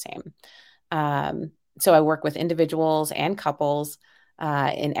still the same. So I work with individuals and couples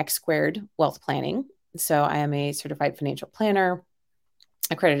in X squared wealth planning. So I am a certified financial planner,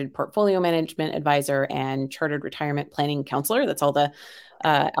 accredited portfolio management advisor, and chartered retirement planning counselor. That's all the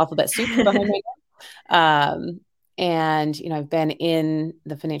alphabet soup behind my name. And I've been in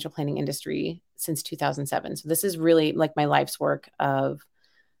the financial planning industry since 2007. So this is really like my life's work of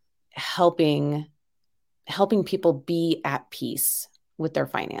helping people be at peace with their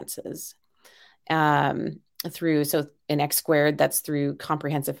finances. So in X squared, that's through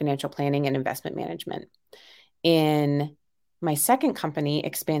comprehensive financial planning and investment management. In my second company,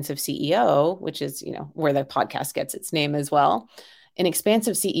 Expansive CEO, which is, where the podcast gets its name as well. In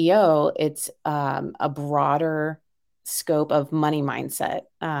Expansive CEO, it's a broader scope of money mindset,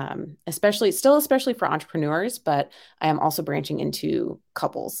 especially for entrepreneurs, but I am also branching into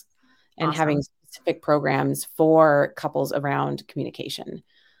couples and having specific programs for couples around communication.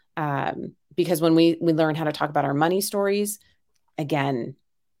 Because when we learn how to talk about our money stories, again,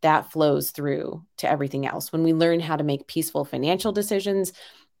 that flows through to everything else. When we learn how to make peaceful financial decisions,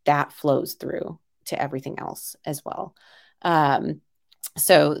 that flows through to everything else as well.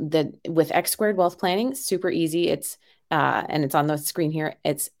 So with X Squared Wealth Planning, super easy. It's and it's on the screen here.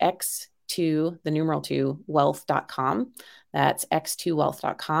 It's X2, the numeral 2, wealth.com. That's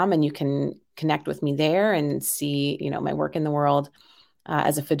x2wealth.com. And you can connect with me there and see, my work in the world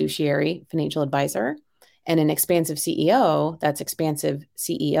as a fiduciary financial advisor. And in Expansive CEO, that's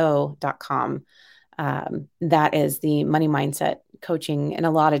expansiveceo.com. That is the money mindset coaching in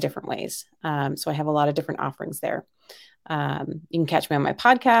a lot of different ways. So I have a lot of different offerings there. You can catch me on my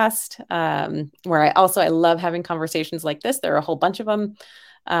podcast, where I love having conversations like this. There are a whole bunch of them.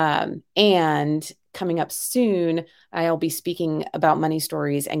 And coming up soon, I'll be speaking about money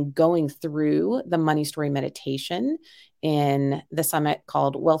stories and going through the money story meditation in the summit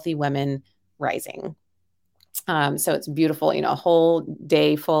called Wealthy Women Rising. So it's beautiful, a whole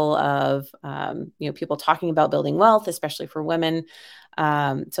day full of, people talking about building wealth, especially for women.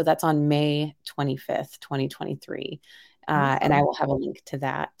 So that's on May 25th, 2023. And I will have a link to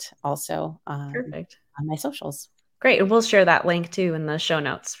that also Perfect. on my socials. Great. And we'll share that link too in the show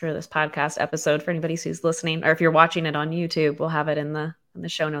notes for this podcast episode for anybody who's listening, or if you're watching it on YouTube, we'll have it in the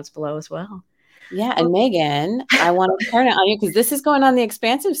show notes below as well. Yeah. And Megan, I want to turn it on you because this is going on the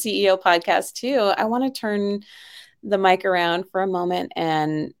Expansive CEO podcast too. I want to turn the mic around for a moment.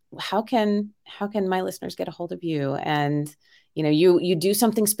 And how can my listeners get a hold of you? And, you do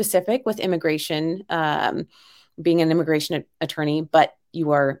something specific with immigration, being an immigration attorney, but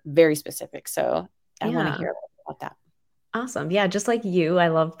you are very specific. So I want to hear a little bit about that. Awesome. Yeah. Just like you, I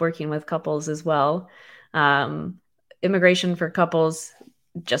love working with couples as well. Immigration for couples,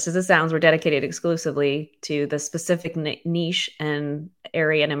 just as it sounds, we're dedicated exclusively to the specific niche and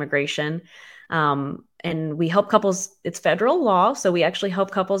area in immigration. And we help couples. It's federal law. So we actually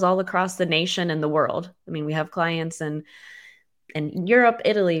help couples all across the nation and the world. I mean, we have clients in Europe,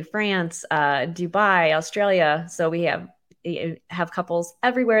 Italy, France, Dubai, Australia. So we have couples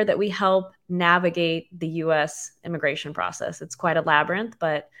everywhere that we help navigate the U.S. immigration process. It's quite a labyrinth,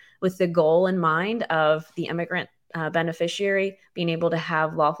 but with the goal in mind of the immigrant beneficiary being able to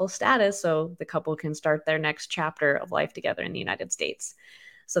have lawful status so the couple can start their next chapter of life together in the United States.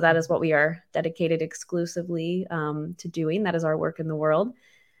 So that is what we are dedicated exclusively to doing. That is our work in the world.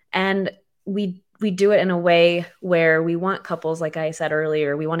 And we do it in a way where we want couples, like I said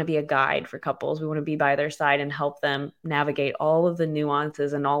earlier, we want to be a guide for couples. We want to be by their side and help them navigate all of the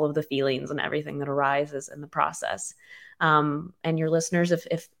nuances and all of the feelings and everything that arises in the process. And your listeners,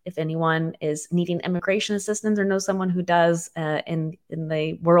 if anyone is needing immigration assistance or knows someone who does in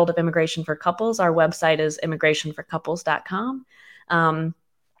the world of immigration for couples, our website is immigrationforcouples.com. And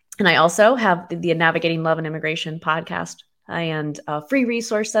I also have the Navigating Love and Immigration podcast and a free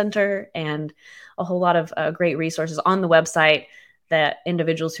resource center and a whole lot of great resources on the website that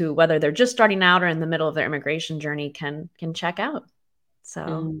individuals who, whether they're just starting out or in the middle of their immigration journey, can check out.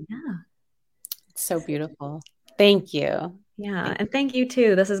 So, yeah. It's so beautiful. Thank you. Yeah. And thank you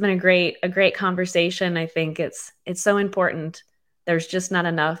too. This has been a great conversation. I think it's so important. There's just not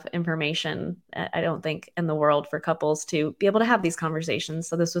enough information, I don't think, in the world for couples to be able to have these conversations.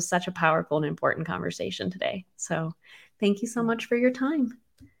 So this was such a powerful and important conversation today. So thank you so much for your time.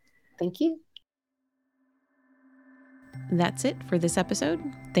 Thank you. That's it for this episode.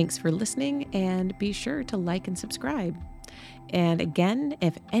 Thanks for listening, and be sure to like and subscribe. And again,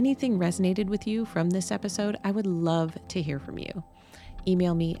 if anything resonated with you from this episode, I would love to hear from you.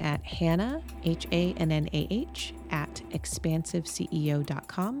 Email me at Hannah, HANNAH, at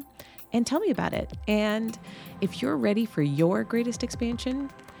expansiveceo.com and tell me about it. And if you're ready for your greatest expansion,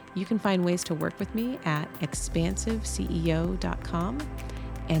 you can find ways to work with me at expansiveceo.com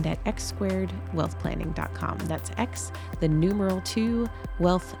and at x2wealthplanning.com. That's X, the numeral 2,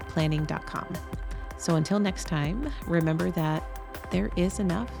 wealthplanning.com. So until next time, remember that there is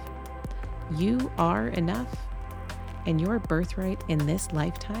enough. You are enough. And your birthright in this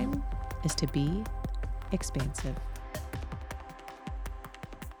lifetime is to be expansive.